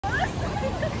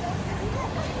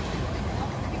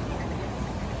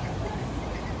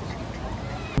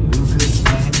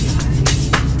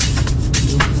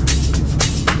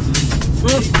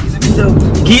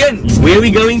Kian, where are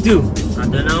we going to? I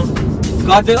don't know.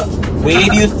 Carter, where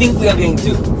do you think we are going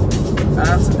to?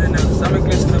 I also don't know. Somewhere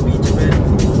close to the beach, man.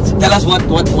 Tell us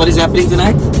what is happening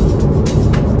tonight.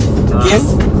 Kian?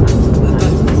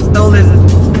 Still is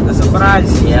a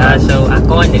surprise. Yeah, so I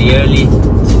can't really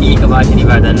speak about it if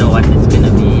I don't know what it's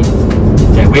gonna be.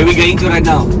 Okay, where are we going to right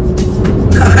now?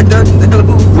 I don't know.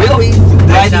 Where are we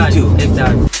driving to? Cape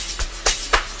Town.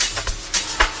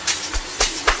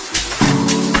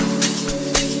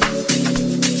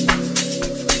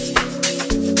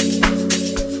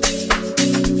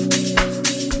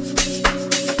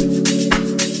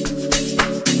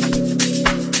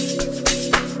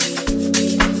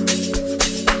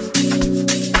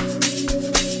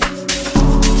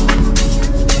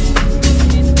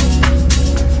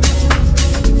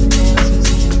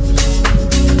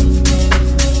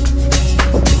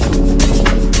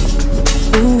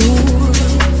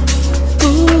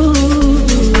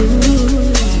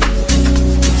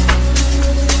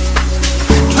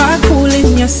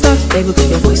 Baby, got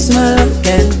your voicemail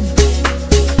again.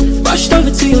 Rushed over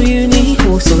to your uni,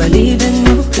 also leaving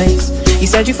your place. You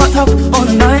said you fucked up on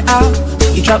a night out.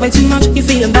 You drank way too much, you're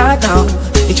feeling bad now.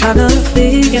 You're trying to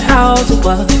figure how to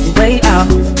work your way out.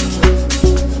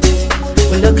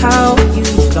 Well, look how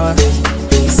you've done.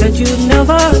 You said you'd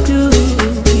never do.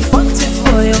 You fucked it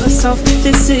for yourself.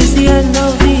 This is the end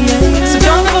of the end. So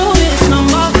don't go this no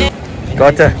more.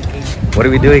 Carter, what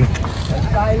are we doing?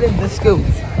 Silent disco.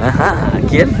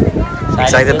 Kian?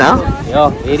 Excited now?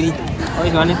 Yeah, very. I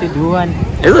always wanted to do one.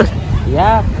 Is it?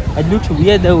 Yeah, it looks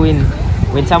weird though when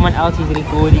someone else is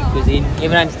recording because then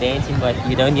everyone's dancing but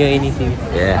you don't hear anything.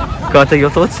 Yeah. Carter,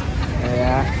 your thoughts?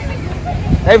 Yeah.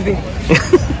 Everything.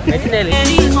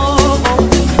 Anymore,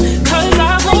 'cause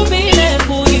I won't be there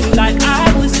for you like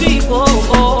I was before.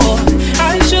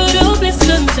 I should've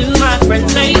listened to my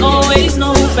friends, they always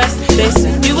know best. They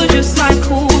said you were just like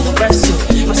all the rest, so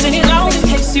I'll sing it loud in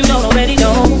case you don't already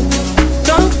know.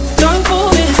 Don't call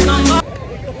this number.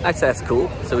 Actually, that's cool.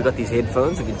 So we got these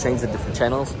headphones. We can change the different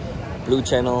channels: blue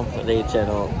channel, red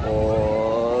channel,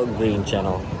 or green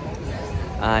channel.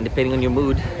 And depending on your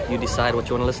mood, you decide what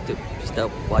you want to listen to. Just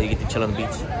while you get to chill on the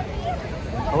beach.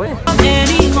 Oh yeah.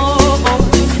 Anymore,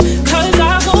 'cause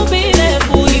I won't be there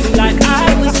for you like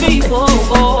I was before.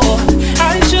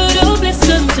 I should've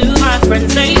listened to my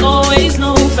friends, they always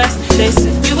know best. They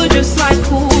said you were just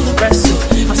like all the rest, so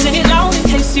I'll sing it loud in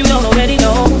case you don't already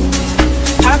know.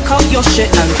 Pack up your shit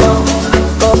and go,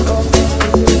 go, go,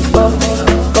 go, go,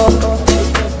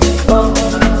 go,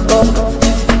 go,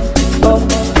 go,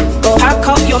 go. Pack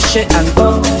up your shit and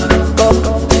go, go, go,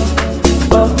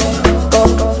 go, go, go,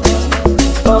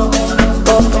 go,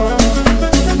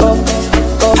 go,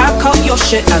 go. Pack up your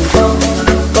shit and go,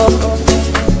 go, go,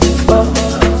 go,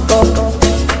 go, go,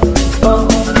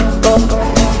 go.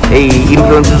 Hey,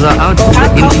 influencers are out.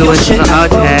 Influencers are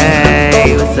out.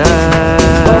 Hey, what's up?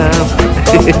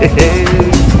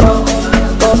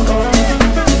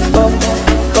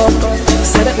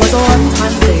 Said it was a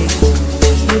one-time thing.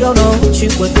 You don't know what you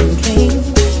were thinking.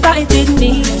 That it didn't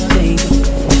mean anything.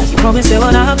 You promised it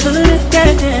would happen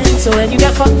again. So when you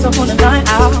get fucked up on a night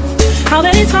out, how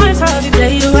many times have you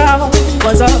played around?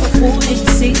 Was I a fool? Did you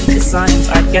see the signs?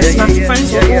 I guess my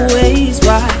friends were always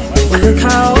right. Well, look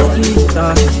how you've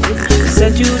done. You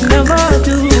said you'd never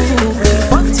do. You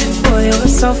fucked it for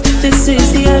yourself. This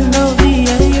is the end of the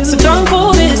end. So don't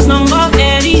call this number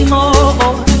anymore,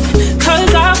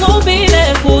 'cause I won't be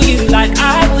there for you like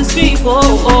I was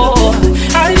before.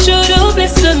 I should've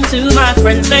listened to my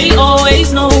friends, they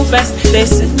always know best. They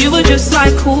said you were just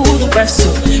like all the rest, so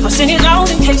I'll sing it loud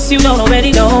in case you don't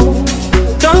already know.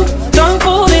 Don't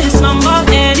call this number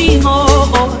anymore,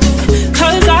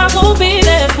 'cause I won't be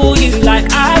there for you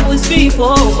like I was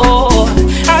before.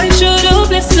 I should've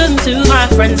listened to my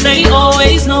friends, they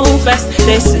always know best.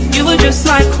 They said you were just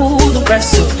like all the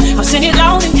rest, so I'll sing it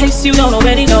loud in case you don't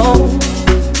already know.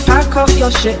 Pack up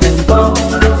your shit and go,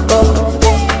 go, go,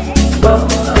 go, go,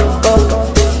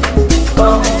 go,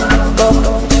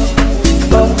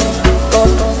 go, go.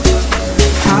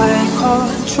 I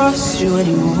can't trust you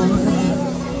anymore.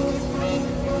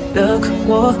 Look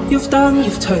what you've done,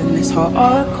 you've turned this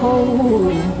heart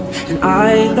cold. And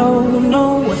I don't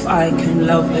know if I can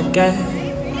love again,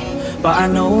 but I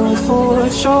know for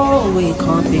sure we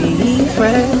can't be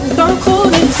friends. Don't call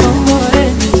me someone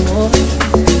anymore,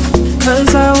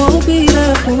 'cause I won't be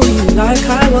there for you like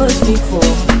I was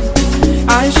before.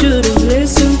 I should've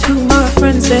listened to my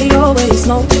friends, they always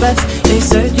know best. They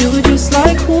said you were just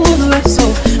like all the rest, so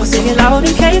I'll sing it loud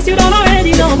in case you don't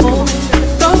already know more.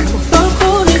 Don't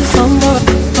call it someone,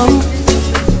 don't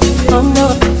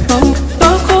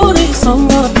call it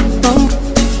someone,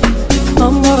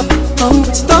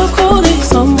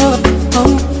 foolish.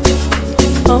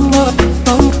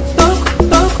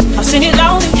 I'll sing it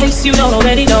loud in case you don't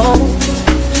already know.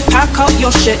 Pack up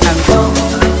your shit and go.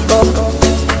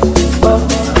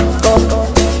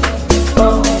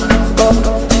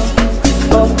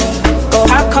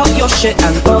 Pack up your shit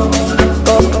and go.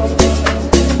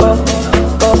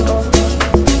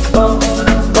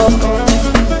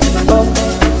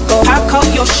 Pack up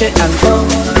your shit and go.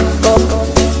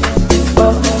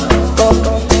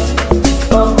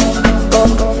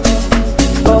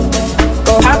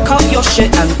 Pack up your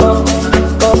shit and go.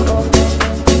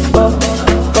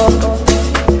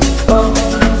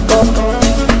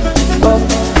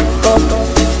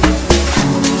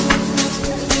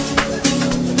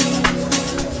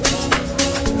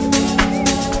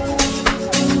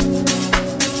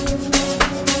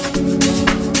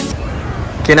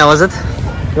 Okay, now was it?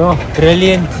 Oh,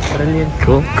 brilliant.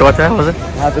 Cool. What time was it?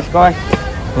 Bye.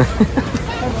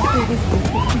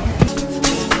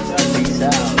 Peace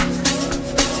out.